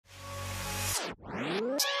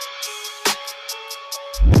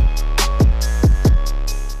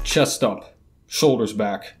Chest up, shoulders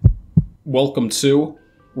back. Welcome to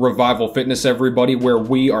Revival Fitness, everybody, where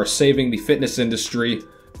we are saving the fitness industry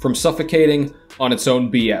from suffocating on its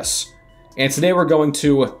own BS. And today we're going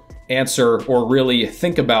to answer, or really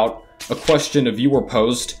think about, a question a viewer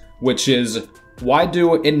posed, which is, why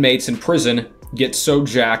do inmates in prison get so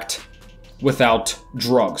jacked without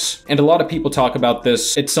drugs? And a lot of people talk about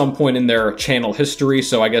this at some point in their channel history,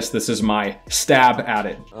 so I guess this is my stab at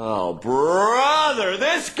it. Oh, brother,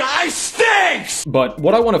 this guy stinks! But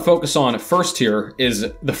what I want to focus on first here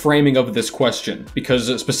is the framing of this question,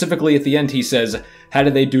 because specifically at the end he says, how do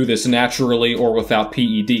they do this naturally or without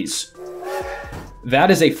PEDs? That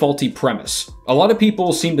is a faulty premise. A lot of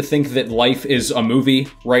people seem to think that life is a movie,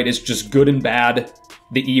 right? It's just good and bad.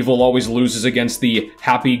 The evil always loses against the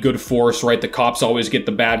happy good force, right? The cops always get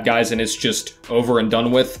the bad guys and it's just over and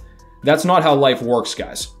done with. That's not how life works,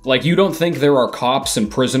 guys. Like, you don't think there are cops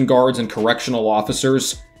and prison guards and correctional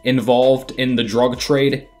officers involved in the drug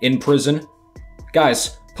trade in prison?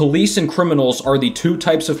 Guys, police and criminals are the two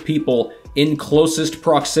types of people in closest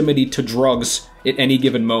proximity to drugs at any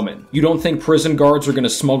given moment. You don't think prison guards are gonna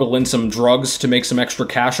smuggle in some drugs to make some extra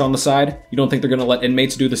cash on the side? You don't think they're gonna let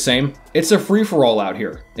inmates do the same? It's a free-for-all out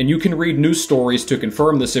here, and you can read news stories to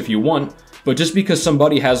confirm this if you want, but just because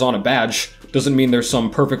somebody has on a badge doesn't mean there's some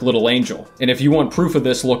perfect little angel. And if you want proof of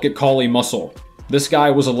this, look at Collie Muscle. This guy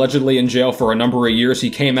was allegedly in jail for a number of years. He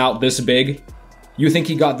came out this big. You think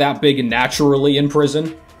he got that big naturally in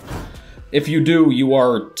prison? If you do, you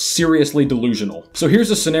are seriously delusional. So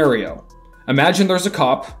here's a scenario. Imagine there's a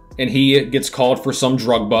cop, and he gets called for some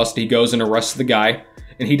drug bust. He goes and arrests the guy,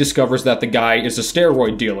 and he discovers that the guy is a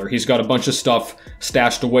steroid dealer. He's got a bunch of stuff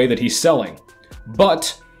stashed away that he's selling.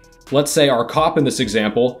 But, let's say our cop in this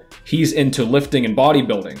example, he's into lifting and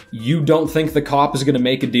bodybuilding. You don't think the cop is gonna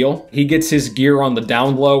make a deal? He gets his gear on the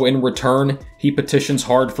down low. In return, he petitions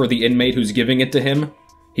hard for the inmate who's giving it to him.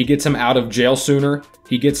 He gets him out of jail sooner.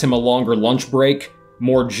 He gets him a longer lunch break,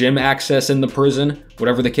 more gym access in the prison,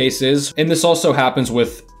 whatever the case is. And this also happens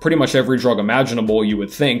with pretty much every drug imaginable, you would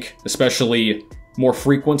think, especially more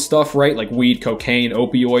frequent stuff, right? Like weed, cocaine,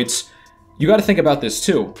 opioids. You gotta think about this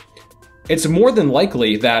too. It's more than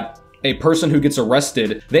likely that a person who gets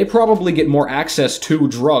arrested, they probably get more access to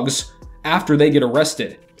drugs after they get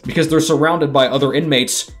arrested, because they're surrounded by other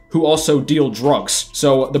inmates who also deal drugs.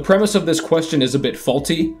 So the premise of this question is a bit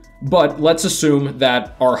faulty, but let's assume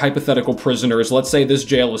that our hypothetical prisoners, let's say this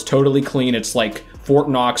jail is totally clean, it's like Fort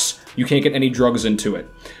Knox, you can't get any drugs into it.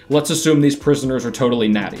 Let's assume these prisoners are totally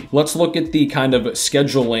natty. Let's look at the kind of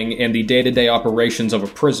scheduling and the day-to-day operations of a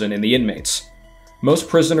prison and the inmates. Most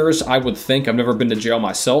prisoners, I would think, I've never been to jail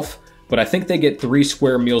myself, but I think they get 3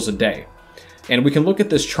 square meals a day. And we can look at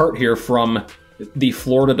this chart here from the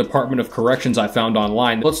Florida Department of Corrections I found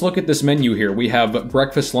online. Let's look at this menu here. We have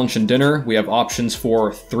breakfast, lunch, and dinner. We have options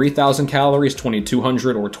for 3,000 calories,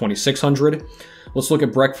 2,200, or 2,600. Let's look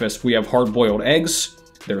at breakfast. We have hard-boiled eggs.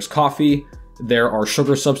 There's coffee. There are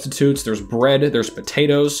sugar substitutes. There's bread. There's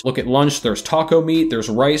potatoes. Look at lunch. There's taco meat. There's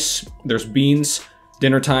rice. There's beans.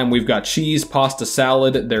 Dinner time, we've got cheese, pasta,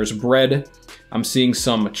 salad. There's bread. I'm seeing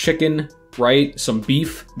some chicken, right? Some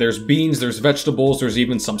beef, there's beans, there's vegetables, there's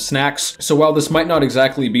even some snacks. So while this might not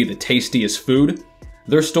exactly be the tastiest food,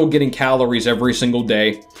 they're still getting calories every single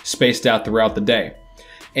day, spaced out throughout the day.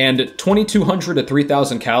 And 2,200 to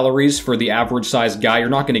 3,000 calories for the average sized guy, you're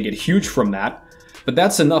not gonna get huge from that, but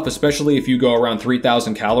that's enough, especially if you go around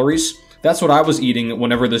 3,000 calories. That's what I was eating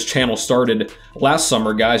whenever this channel started last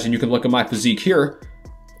summer, guys, and you can look at my physique here.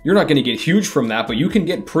 You're not going to get huge from that, but you can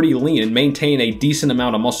get pretty lean and maintain a decent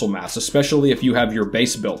amount of muscle mass, especially if you have your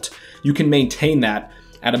base built. You can maintain that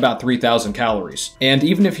at about 3,000 calories. And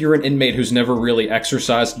even if you're an inmate who's never really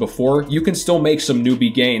exercised before, you can still make some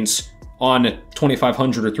newbie gains on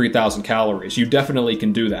 2,500 or 3,000 calories. You definitely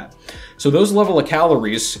can do that. So those level of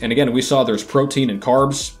calories, and again, we saw there's protein and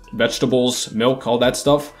carbs, vegetables, milk, all that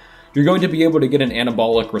stuff. You're going to be able to get an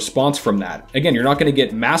anabolic response from that. Again, you're not going to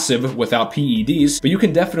get massive without PEDs, but you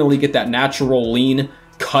can definitely get that natural, lean,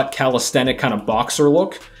 cut, calisthenic kind of boxer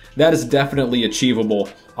look. That is definitely achievable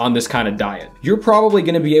on this kind of diet. You're probably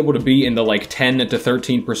going to be able to be in the like 10 to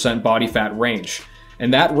 13% body fat range.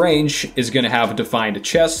 And that range is going to have a defined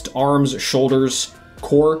chest, arms, shoulders,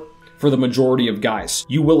 core for the majority of guys.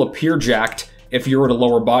 You will appear jacked if you're at a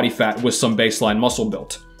lower body fat with some baseline muscle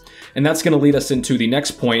built. And that's going to lead us into the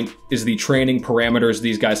next point, is the training parameters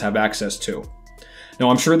these guys have access to. Now,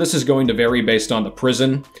 I'm sure this is going to vary based on the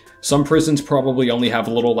prison. Some prisons probably only have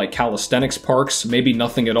little like calisthenics parks, maybe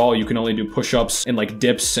nothing at all. You can only do push-ups and like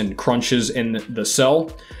dips and crunches in the cell.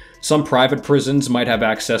 Some private prisons might have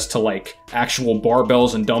access to like actual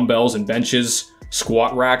barbells and dumbbells and benches,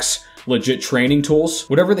 squat racks, legit training tools.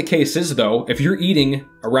 Whatever the case is though, if you're eating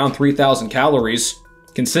around 3,000 calories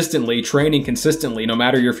consistently, training consistently, no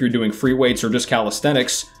matter if you're doing free weights or just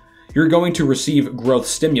calisthenics, you're going to receive growth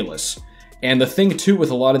stimulus. And the thing too with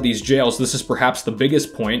a lot of these jails, this is perhaps the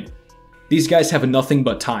biggest point, these guys have nothing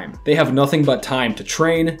but time. They have nothing but time to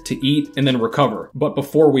train, to eat, and then recover. But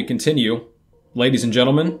before we continue, ladies and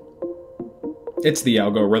gentlemen, it's the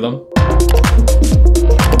algorithm.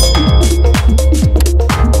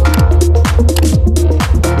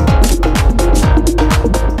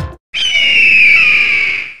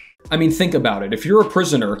 I mean, think about it. If you're a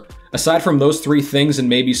prisoner, aside from those three things and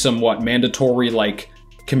maybe some, mandatory,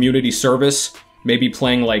 community service, maybe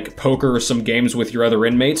playing, poker or some games with your other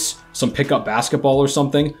inmates, some pickup basketball or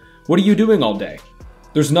something, what are you doing all day?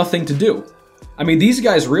 There's nothing to do. I mean, these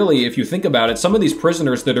guys really, if you think about it, some of these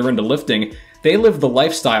prisoners that are into lifting, they live the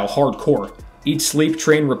lifestyle hardcore. Eat, sleep,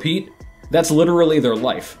 train, repeat. That's literally their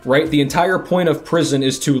life, right? The entire point of prison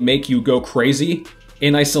is to make you go crazy,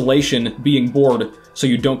 in isolation, being bored, so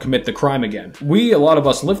you don't commit the crime again. A lot of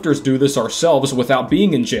us lifters do this ourselves without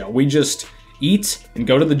being in jail. We just eat and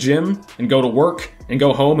go to the gym and go to work and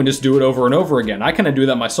go home and just do it over and over again. I kind of do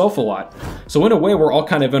that myself a lot. So in a way, we're all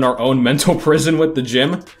kind of in our own mental prison with the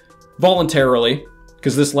gym, voluntarily,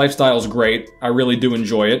 because this lifestyle is great. I really do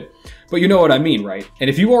enjoy it. But you know what I mean, right? And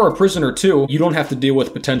if you are a prisoner too, you don't have to deal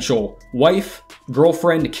with potential wife,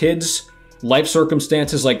 girlfriend, kids, life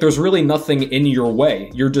circumstances. There's really nothing in your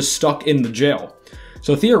way. You're just stuck in the jail.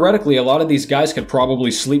 So theoretically, a lot of these guys could probably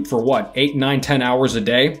sleep for 8, 9, 10 hours a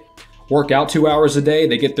day, work out 2 hours a day,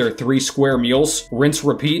 they get their 3 square meals, rinse,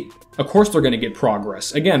 repeat. Of course they're going to get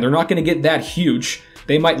progress. Again, they're not going to get that huge.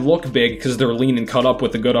 They might look big because they're lean and cut up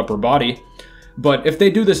with a good upper body. But if they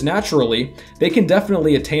do this naturally, they can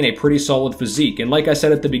definitely attain a pretty solid physique. And like I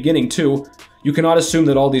said at the beginning too, you cannot assume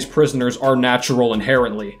that all these prisoners are natural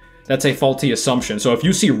inherently. That's a faulty assumption. So if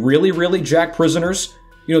you see really, really jacked prisoners,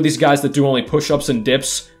 these guys that do only push-ups and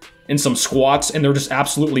dips and some squats, and they're just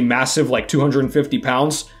absolutely massive, 250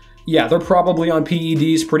 pounds, yeah, they're probably on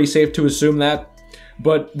PEDs, pretty safe to assume that.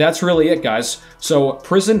 But that's really it, guys. So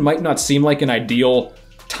prison might not seem like an ideal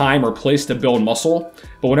time or place to build muscle,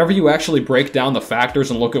 but whenever you actually break down the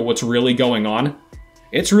factors and look at what's really going on,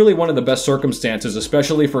 it's really one of the best circumstances,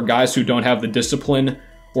 especially for guys who don't have the discipline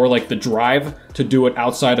or the drive to do it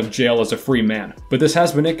outside of jail as a free man. But this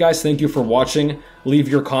has been it, guys. Thank you for watching. Leave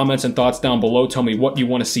your comments and thoughts down below. Tell me what you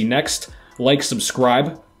want to see next. Like,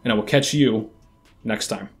 subscribe, and I will catch you next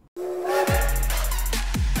time.